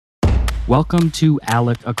Welcome to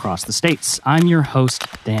ALEC Across the States. I'm your host,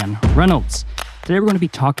 Dan Reynolds. Today we're going to be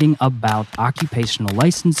talking about occupational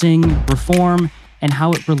licensing, reform, and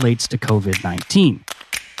how it relates to COVID-19.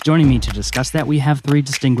 Joining me to discuss that, we have three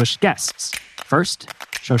distinguished guests. First,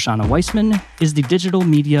 Shoshana Weissman is the digital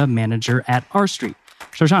media manager at R Street.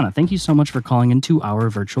 Shoshana, thank you so much for calling into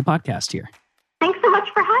our virtual podcast here. Thanks so much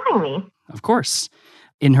for having me. Of course.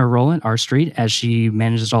 In her role at R Street, as she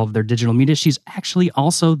manages all of their digital media, she's actually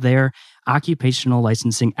also their occupational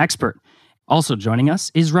licensing expert. Also joining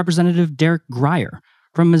us is Representative Derek Grier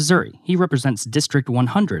from Missouri. He represents District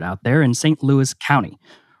 100 out there in St. Louis County.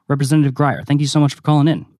 Representative Grier, thank you so much for calling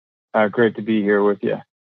in. Great to be here with you.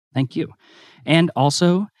 Thank you. And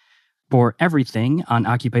also, for everything on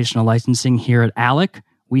occupational licensing here at ALEC,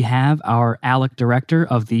 we have our ALEC Director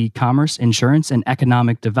of the Commerce, Insurance, and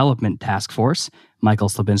Economic Development Task Force, Michael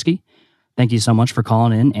Slabinski. Thank you so much for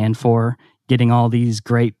calling in and for getting all these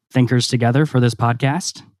great thinkers together for this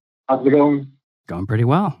podcast. How's it going? Going pretty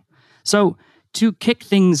well. So to kick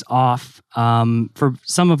things off, for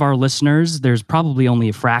some of our listeners, there's probably only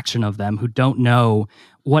a fraction of them who don't know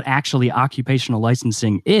what actually occupational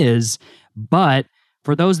licensing is, but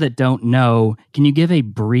for those that don't know, can you give a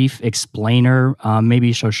brief explainer,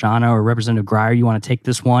 maybe Shoshana or Representative Grier, you want to take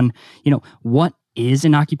this one? What is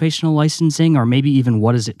an occupational licensing, or maybe even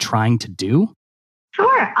what is it trying to do?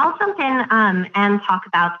 Sure. I'll jump in and talk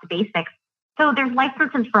about the basics. So there's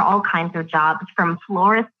licenses for all kinds of jobs, from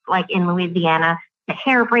florists like in Louisiana to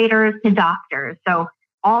hair braiders to doctors. So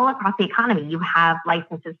all across the economy, you have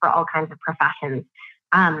licenses for all kinds of professions.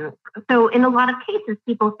 So in a lot of cases,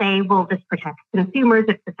 people say, well, this protects consumers,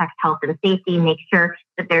 it protects health and safety, make sure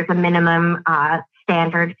that there's a minimum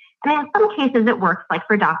standard. And in some cases, it works, like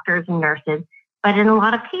for doctors and nurses. But in a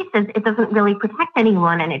lot of cases, it doesn't really protect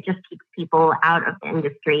anyone, and it just keeps people out of the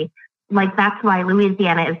industry. Like, that's why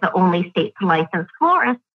Louisiana is the only state to license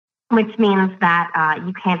florists, which means that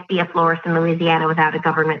you can't be a florist in Louisiana without a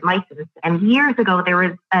government license. And years ago, there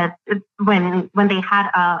was when they had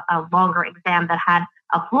a longer exam that had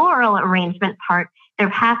a floral arrangement part, their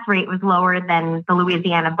pass rate was lower than the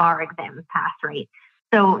Louisiana bar exam pass rate.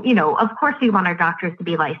 So, of course, we want our doctors to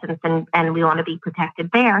be licensed and we want to be protected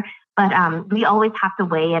there. But we always have to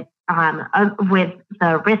weigh it with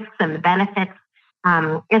the risks and the benefits,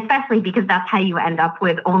 especially because that's how you end up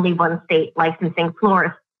with only one state licensing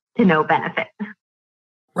florists to no benefit.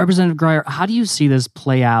 Representative Grier, how do you see this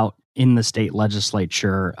play out in the state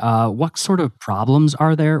legislature? What sort of problems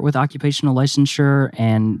are there with occupational licensure,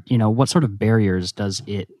 and what sort of barriers does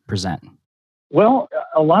it present? Well,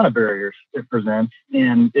 a lot of barriers it presents,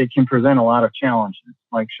 and it can present a lot of challenges.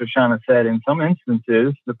 Like Shoshana said, in some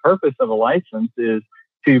instances, the purpose of a license is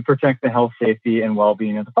to protect the health, safety, and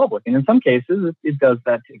well-being of the public. And in some cases, it does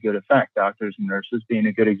that to good effect, doctors and nurses being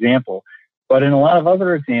a good example. But in a lot of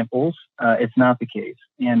other examples, it's not the case.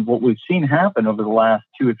 And what we've seen happen over the last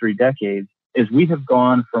 2 or 3 decades is we have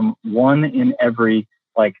gone from 1 in every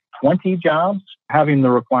 20 jobs having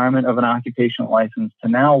the requirement of an occupational license to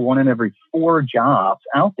now 1 in every 4 jobs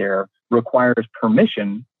out there requires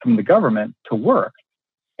permission from the government to work.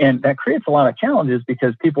 And that creates a lot of challenges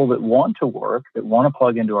because people that want to work, that want to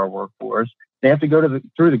plug into our workforce, they have to go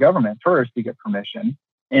through the government first to get permission.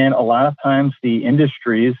 And a lot of times the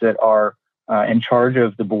industries that are in charge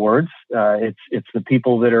of the boards, it's the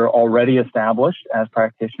people that are already established as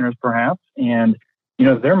practitioners perhaps. And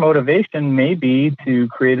their motivation may be to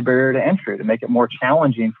create a barrier to entry, to make it more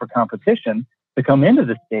challenging for competition to come into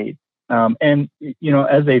the state.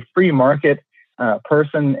 As a free market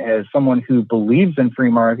person, as someone who believes in free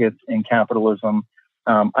markets and capitalism,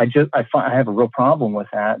 I have a real problem with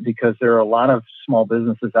that because there are a lot of small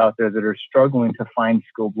businesses out there that are struggling to find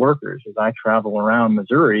skilled workers. As I travel around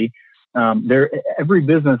Missouri, every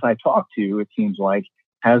business I talk to, it seems like,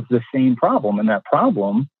 has the same problem. And that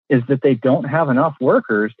problem is that they don't have enough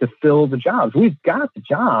workers to fill the jobs. We've got the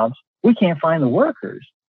jobs, we can't find the workers.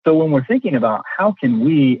 So when we're thinking about how can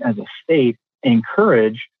we as a state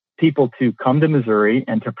encourage people to come to Missouri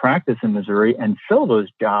and to practice in Missouri and fill those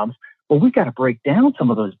jobs, well, we've got to break down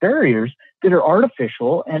some of those barriers that are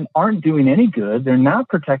artificial and aren't doing any good. They're not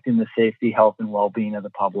protecting the safety, health, and well-being of the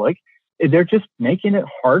public. They're just making it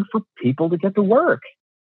hard for people to get to work.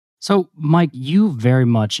 So, Mike, you very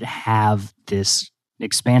much have this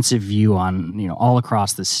expansive view on, all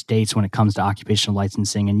across the states when it comes to occupational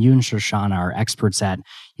licensing. And you and Shoshana are experts at,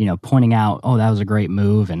 pointing out, oh, that was a great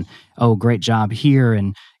move, and, oh, great job here,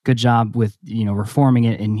 and good job with, reforming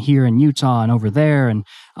it in here in Utah and over there. And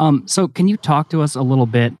so can you talk to us a little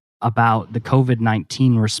bit about the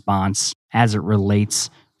COVID-19 response as it relates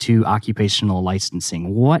to occupational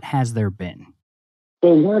licensing? What has there been?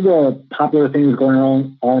 So one of the popular things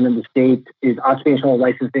going on in the States is occupational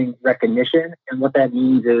licensing recognition. And what that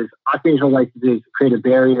means is occupational licenses create a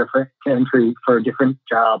barrier to entry for different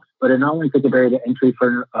jobs, but it not only creates a barrier to entry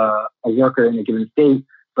for a worker in a given state,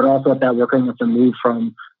 but also if that worker wants to move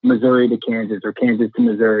from Missouri to Kansas or Kansas to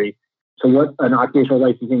Missouri. So what an occupational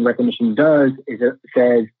licensing recognition does is it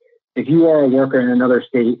says, if you are a worker in another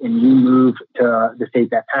state and you move to the state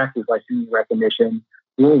that passes licensing recognition,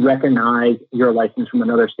 we'll recognize your license from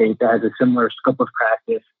another state that has a similar scope of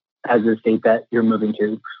practice as the state that you're moving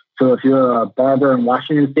to. So if you're a barber in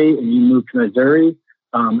Washington State and you move to Missouri,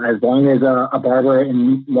 as long as a barber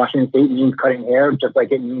in Washington State means cutting hair, just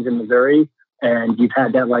like it means in Missouri, and you've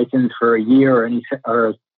had that license for a year or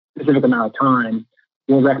a specific amount of time,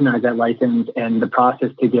 we'll recognize that license, and the process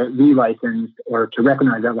to get re-licensed or to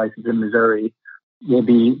recognize that license in Missouri will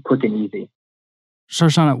be quick and easy.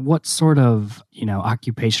 Shoshana, what sort of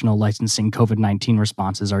occupational licensing COVID-19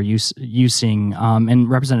 responses are you seeing? And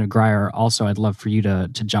Representative Grier, also, I'd love for you to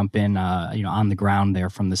jump in, on the ground there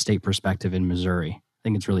from the state perspective in Missouri. I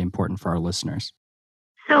think it's really important for our listeners.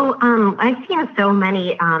 So I've seen so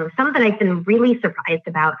many, some that I've been really surprised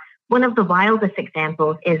about. One of the wildest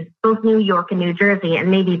examples is both New York and New Jersey, and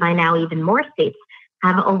maybe by now even more states,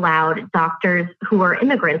 have allowed doctors who are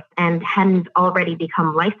immigrants and hadn't already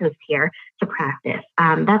become licensed here to practice.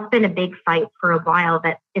 That's been a big fight for a while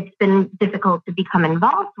that it's been difficult to become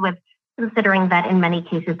involved with, considering that in many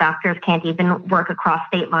cases, doctors can't even work across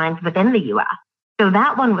state lines within the U.S. So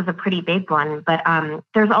that one was a pretty big one. But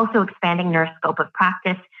there's also expanding nurse scope of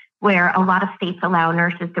practice, where a lot of states allow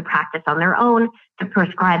nurses to practice on their own, to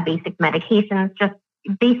prescribe basic medications, just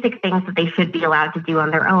basic things that they should be allowed to do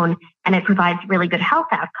on their own. And it provides really good health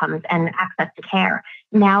outcomes and access to care.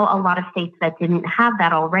 Now, a lot of states that didn't have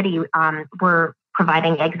that already were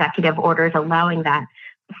providing executive orders allowing that.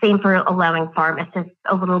 Same for allowing pharmacists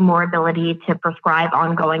a little more ability to prescribe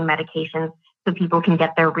ongoing medications so people can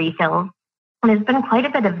get their refills. And there's been quite a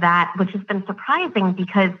bit of that, which has been surprising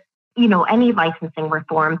because, any licensing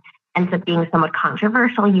reform ends up being somewhat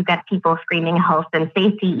controversial. You get people screaming health and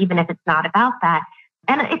safety, even if it's not about that.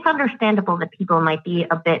 And it's understandable that people might be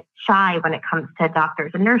a bit shy when it comes to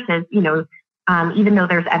doctors and nurses, even though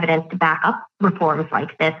there's evidence to back up reforms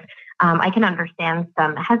like this. I can understand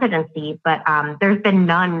some hesitancy, but there's been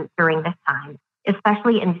none during this time,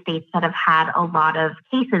 especially in states that have had a lot of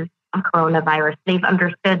cases of coronavirus. They've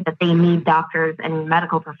understood that they need doctors and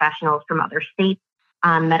medical professionals from other states,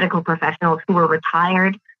 medical professionals who are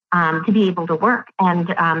retired, to be able to work. And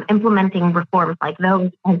implementing reforms like those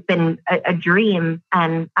has been a dream.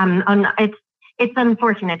 And it's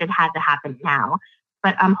unfortunate it had to happen now.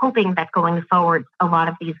 But I'm hoping that going forward, a lot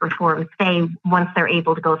of these reforms stay once they're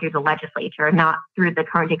able to go through the legislature, not through the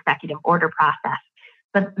current executive order process.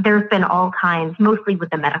 But there's been all kinds, mostly with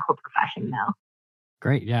the medical profession, though.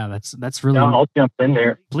 Great. Yeah, that's really... I'll jump in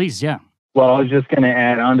there. Please, yeah. Well, I was just going to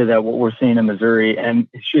add on to that what we're seeing in Missouri. And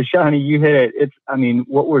Shoshana, you hit it.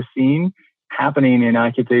 What we're seeing happening in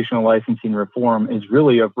occupational licensing reform is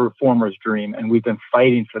really a reformer's dream. And we've been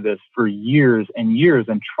fighting for this for years and years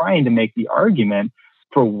and trying to make the argument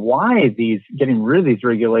for why getting rid of these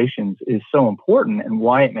regulations is so important and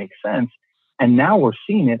why it makes sense. And now we're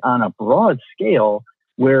seeing it on a broad scale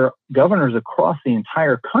where governors across the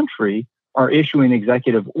entire country are issuing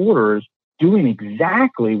executive orders doing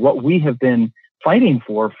exactly what we have been fighting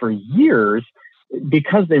for years,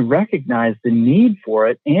 because they recognize the need for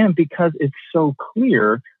it and because it's so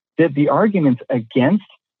clear that the arguments against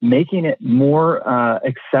making it more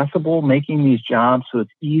accessible, making these jobs so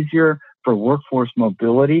it's easier for workforce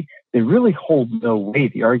mobility, they really hold no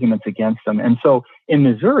weight, the arguments against them. And so in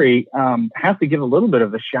Missouri, have to give a little bit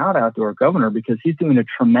of a shout out to our governor because he's doing a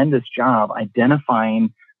tremendous job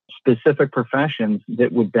identifying specific professions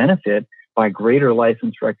that would benefit by greater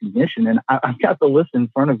license recognition. And I've got the list in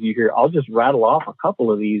front of you here. I'll just rattle off a couple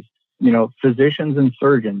of these. Physicians and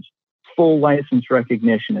surgeons, full license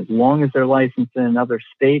recognition. As long as they're licensed in another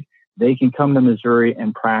state, they can come to Missouri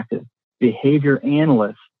and practice. Behavior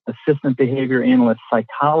analysts, assistant behavior analysts,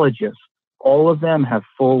 psychologists, all of them have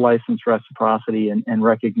full license reciprocity and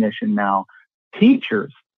recognition now.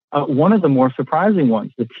 Teachers, one of the more surprising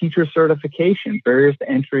ones, the teacher certification, barriers to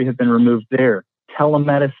entry have been removed there.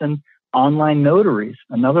 Telemedicine, online notaries,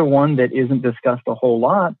 another one that isn't discussed a whole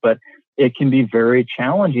lot, but it can be very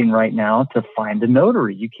challenging right now to find a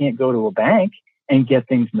notary. You can't go to a bank and get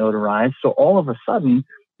things notarized. So all of a sudden,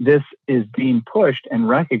 this is being pushed and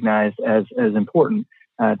recognized as important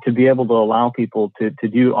to be able to allow people to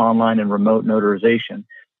do online and remote notarization.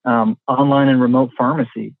 Online and remote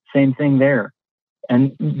pharmacy, same thing there.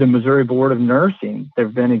 And the Missouri Board of Nursing, there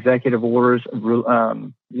have been executive orders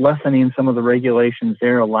lessening some of the regulations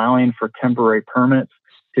there, allowing for temporary permits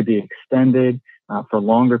to be extended for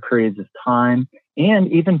longer periods of time. And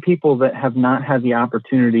even people that have not had the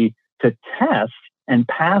opportunity to test and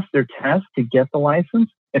pass their test to get the license,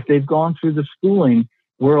 if they've gone through the schooling,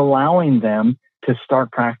 we're allowing them to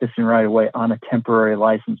start practicing right away on a temporary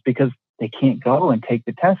license because they can't go and take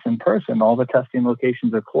the test in person. All the testing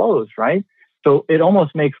locations are closed, right? So it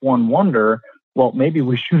almost makes one wonder, well, maybe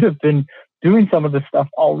we should have been doing some of this stuff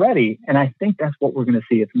already. And I think that's what we're going to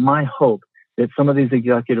see. It's my hope that some of these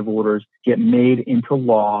executive orders get made into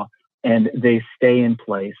law and they stay in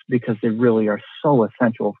place because they really are so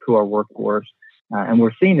essential to our workforce. And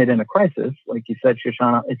we're seeing it in a crisis. Like you said,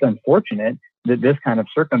 Shoshana, it's unfortunate that this kind of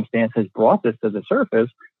circumstance has brought this to the surface.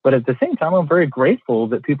 But at the same time, I'm very grateful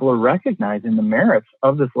that people are recognizing the merits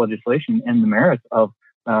of this legislation and the merits of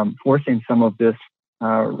forcing some of this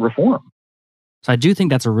reform. So I do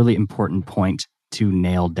think that's a really important point to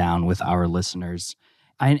nail down with our listeners.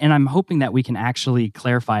 And I'm hoping that we can actually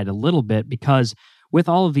clarify it a little bit, because with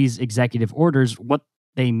all of these executive orders, what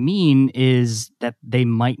they mean is that they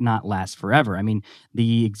might not last forever. I mean,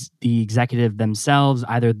 the executive themselves,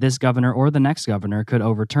 either this governor or the next governor, could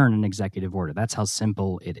overturn an executive order. That's how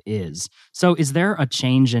simple it is. So is there a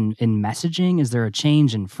change in messaging? Is there a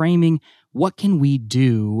change in framing? What can we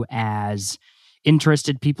do as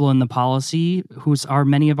interested people in the policy, who are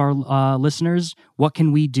many of our listeners? What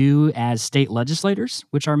can we do as state legislators,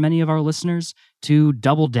 which are many of our listeners, to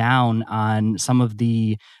double down on some of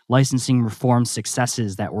the licensing reform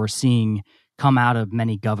successes that we're seeing come out of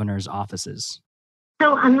many governors' offices?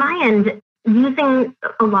 So on my end, using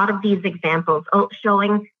a lot of these examples,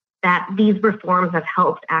 showing that these reforms have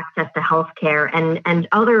helped access to healthcare and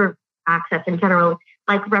other access in general,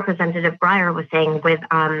 like Representative Breyer was saying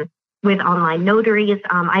with online notaries.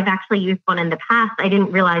 I've actually used one in the past. I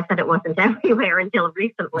didn't realize that it wasn't everywhere until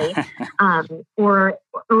recently. Or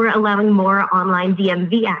allowing more online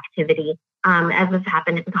DMV activity, as has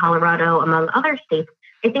happened in Colorado, among other states.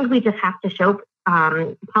 I think we just have to show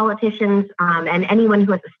politicians and anyone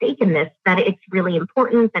who has a stake in this that it's really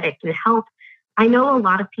important, that it can help. I know a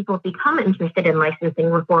lot of people become interested in licensing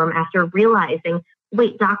reform after realizing,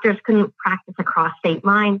 wait, doctors couldn't practice across state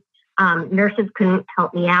lines. Nurses couldn't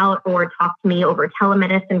help me out or talk to me over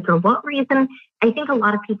telemedicine. For what reason? I think a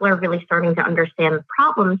lot of people are really starting to understand the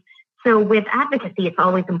problems. So with advocacy, it's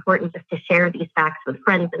always important just to share these facts with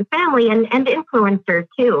friends and family and influencers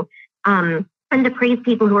too, and to praise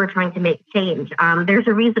people who are trying to make change. There's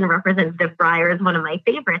a reason Representative Breyer is one of my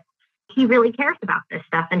favorites. He really cares about this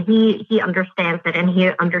stuff, and he understands it, and he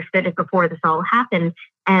understood it before this all happened.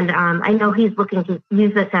 And I know he's looking to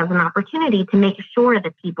use this as an opportunity to make sure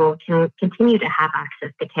that people can continue to have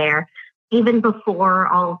access to care. Even before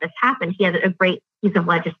all of this happened, he had a great piece of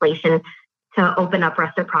legislation to open up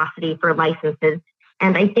reciprocity for licenses.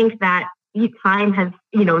 And I think that time has,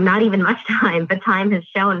 not even much time, but time has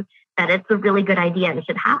shown that it's a really good idea and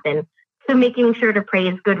should happen. So making sure to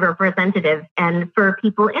praise good representatives, and for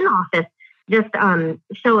people in office, just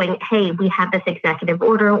showing, hey, we have this executive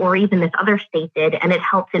order, or even this other state did, and it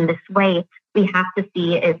helps in this way. We have to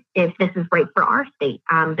see if this is right for our state.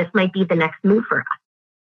 This might be the next move for us.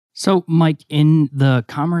 So, Mike, in the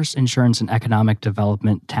Commerce, Insurance, and Economic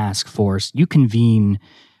Development Task Force, you convene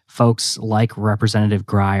folks like Representative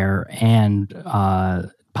Breyer and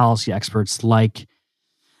policy experts like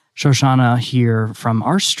Shoshana here from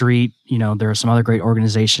our street. There are some other great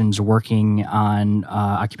organizations working on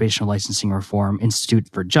occupational licensing reform. Institute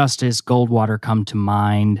for Justice, Goldwater come to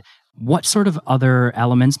mind. What sort of other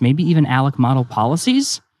elements, maybe even ALEC model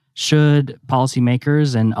policies, should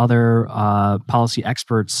policymakers and other policy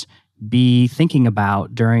experts be thinking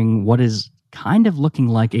about during what is kind of looking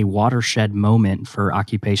like a watershed moment for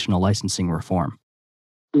occupational licensing reform?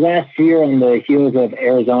 Last year, on the heels of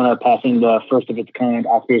Arizona passing the first of its kind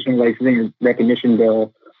occupational licensing recognition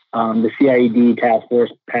bill, the CIED task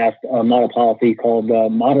force passed a model policy called the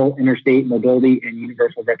Model Interstate Mobility and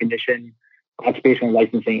Universal Recognition Occupational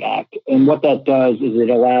Licensing Act. And what that does is it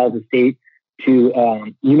allows the state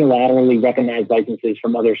to unilaterally recognize licenses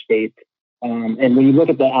from other states. And when you look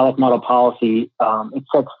at the ALEC model policy, it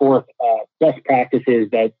sets forth best practices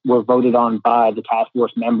that were voted on by the task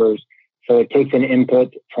force members. So it takes an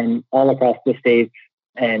input from all across the states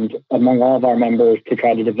and among all of our members to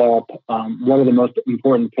try to develop what are the most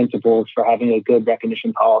important principles for having a good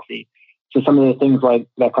recognition policy. So some of the things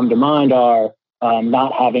that come to mind are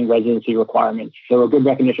not having residency requirements. So a good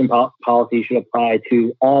recognition policy should apply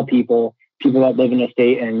to all people people that live in a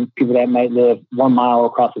state and people that might live 1 mile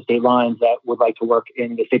across the state lines that would like to work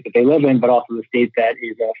in the state that they live in, but also the state that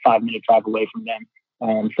is a 5-minute drive away from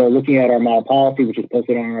them. So looking at our model policy, which is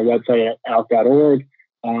posted on our website at ALEC.org,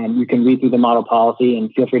 you can read through the model policy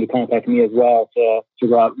and feel free to contact me as well to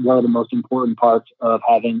figure out what are the most important parts of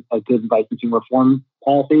having a good licensing reform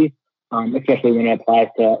policy, especially when it applies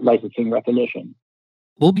to licensing recognition.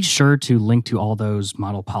 We'll be sure to link to all those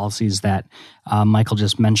model policies that Michael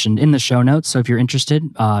just mentioned in the show notes. So if you're interested,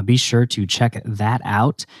 be sure to check that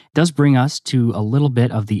out. It does bring us to a little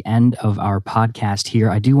bit of the end of our podcast here.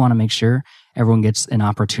 I do want to make sure everyone gets an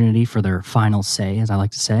opportunity for their final say, as I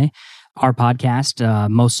like to say. Our podcast,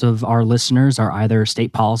 most of our listeners are either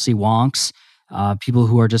state policy wonks, people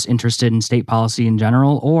who are just interested in state policy in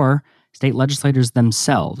general, or state legislators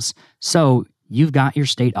themselves. So you've got your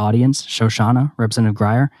state audience, Shoshana, Representative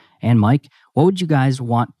Grier, and Mike. What would you guys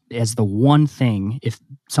want as the one thing, if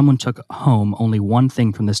someone took home only one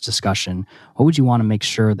thing from this discussion, what would you want to make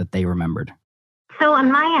sure that they remembered? So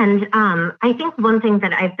on my end, I think one thing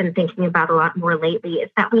that I've been thinking about a lot more lately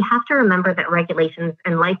is that we have to remember that regulations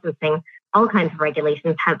and licensing, all kinds of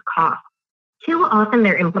regulations, have costs. Too often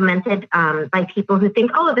they're implemented by people who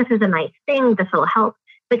think, oh, this is a nice thing, this will help.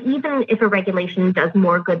 But even if a regulation does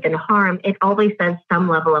more good than harm, it always does some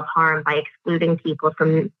level of harm by excluding people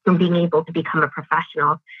from being able to become a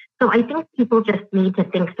professional. So I think people just need to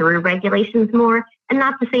think through regulations more, and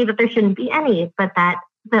not to say that there shouldn't be any, but that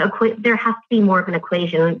there has to be more of an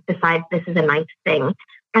equation besides this is a nice thing.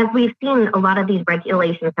 As we've seen, a lot of these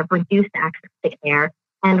regulations have reduced access to care,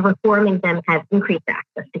 and reforming them has increased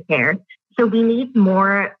access to care. So we need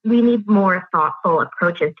more thoughtful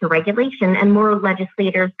approaches to regulation and more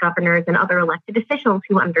legislators, governors, and other elected officials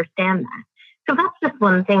who understand that. So that's just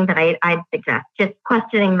one thing that I'd suggest, just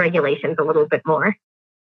questioning regulations a little bit more.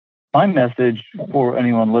 My message for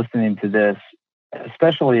anyone listening to this,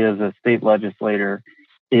 especially as a state legislator,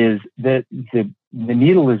 is that the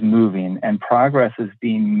needle is moving and progress is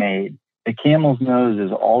being made. The camel's nose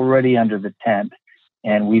is already under the tent,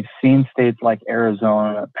 and we've seen states like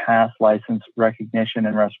Arizona pass license recognition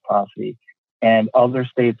and reciprocity, and other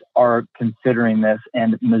states are considering this,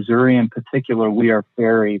 and Missouri in particular, we are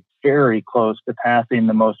very, very close to passing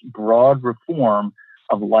the most broad reform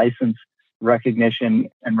of license recognition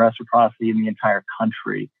and reciprocity in the entire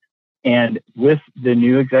country. And with the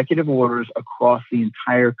new executive orders across the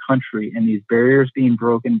entire country and these barriers being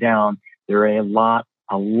broken down, there are a lot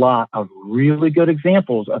of really good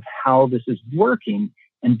examples of how this is working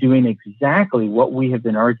and doing exactly what we have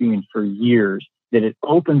been arguing for years, that it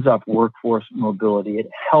opens up workforce mobility. It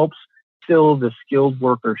helps fill the skilled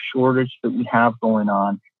worker shortage that we have going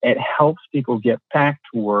on. It helps people get back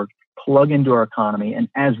to work, plug into our economy. And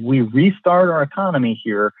as we restart our economy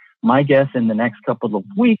here, my guess in the next couple of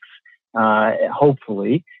weeks,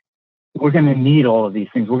 hopefully, we're going to need all of these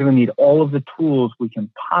things. We're going to need all of the tools we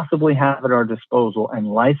can possibly have at our disposal,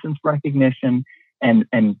 and license recognition and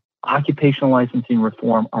occupational licensing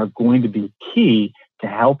reform are going to be key to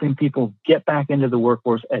helping people get back into the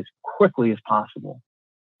workforce as quickly as possible.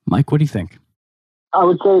 Mike, what do you think? I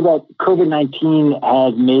would say that COVID-19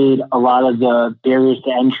 has made a lot of the barriers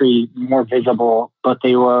to entry more visible, but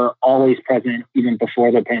they were always present even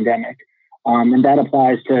before the pandemic. And that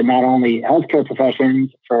applies to not only healthcare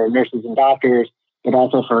professions, for nurses and doctors, but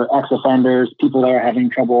also for ex-offenders, people that are having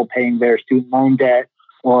trouble paying their student loan debt,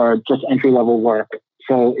 or just entry-level work.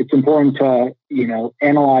 So it's important to,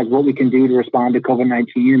 analyze what we can do to respond to COVID-19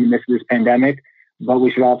 in the midst of this pandemic, but we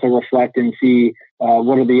should also reflect and see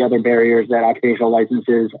what are the other barriers that occupational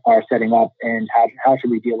licenses are setting up, and how should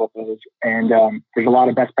we deal with those. And there's a lot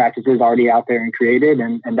of best practices already out there and created,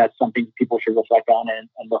 and that's something people should reflect on and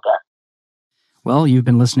look at. Well, you've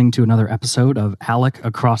been listening to another episode of ALEC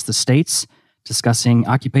Across the States, discussing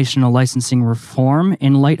occupational licensing reform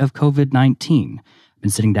in light of COVID-19. I've been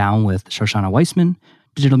sitting down with Shoshana Weissman,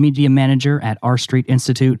 Digital Media Manager at R Street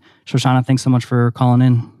Institute. Shoshana, thanks so much for calling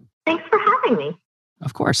in. Thanks for having me.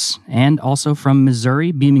 Of course. And also from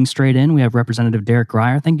Missouri, beaming straight in, we have Representative Derek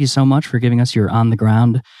Grier. Thank you so much for giving us your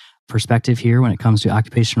on-the-ground perspective here when it comes to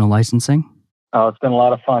occupational licensing. Oh, it's been a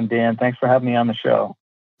lot of fun, Dan. Thanks for having me on the show.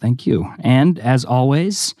 Thank you. And as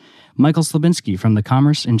always, Michael Slabinski from the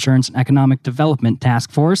Commerce, Insurance, and Economic Development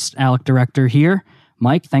Task Force, ALEC Director here.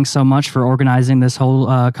 Mike, thanks so much for organizing this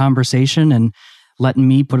whole conversation and letting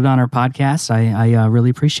me put it on our podcast. I really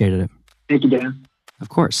appreciated it. Thank you, Dan. Of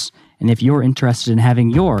course. And if you're interested in having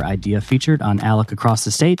your idea featured on ALEC Across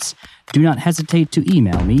the States, do not hesitate to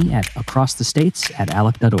email me at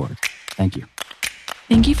acrossthestates@alec.org. Thank you.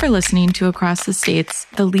 Thank you for listening to Across the States,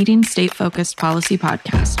 the leading state-focused policy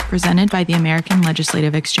podcast presented by the American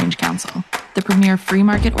Legislative Exchange Council, the premier free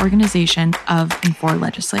market organization of and for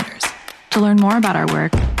legislators. To learn more about our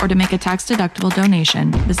work or to make a tax-deductible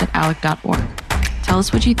donation, visit ALEC.org. Tell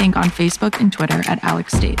us what you think on Facebook and Twitter at ALEC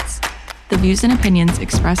States. The views and opinions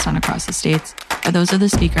expressed on Across the States are those of the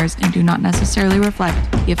speakers and do not necessarily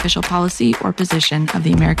reflect the official policy or position of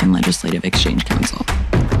the American Legislative Exchange Council.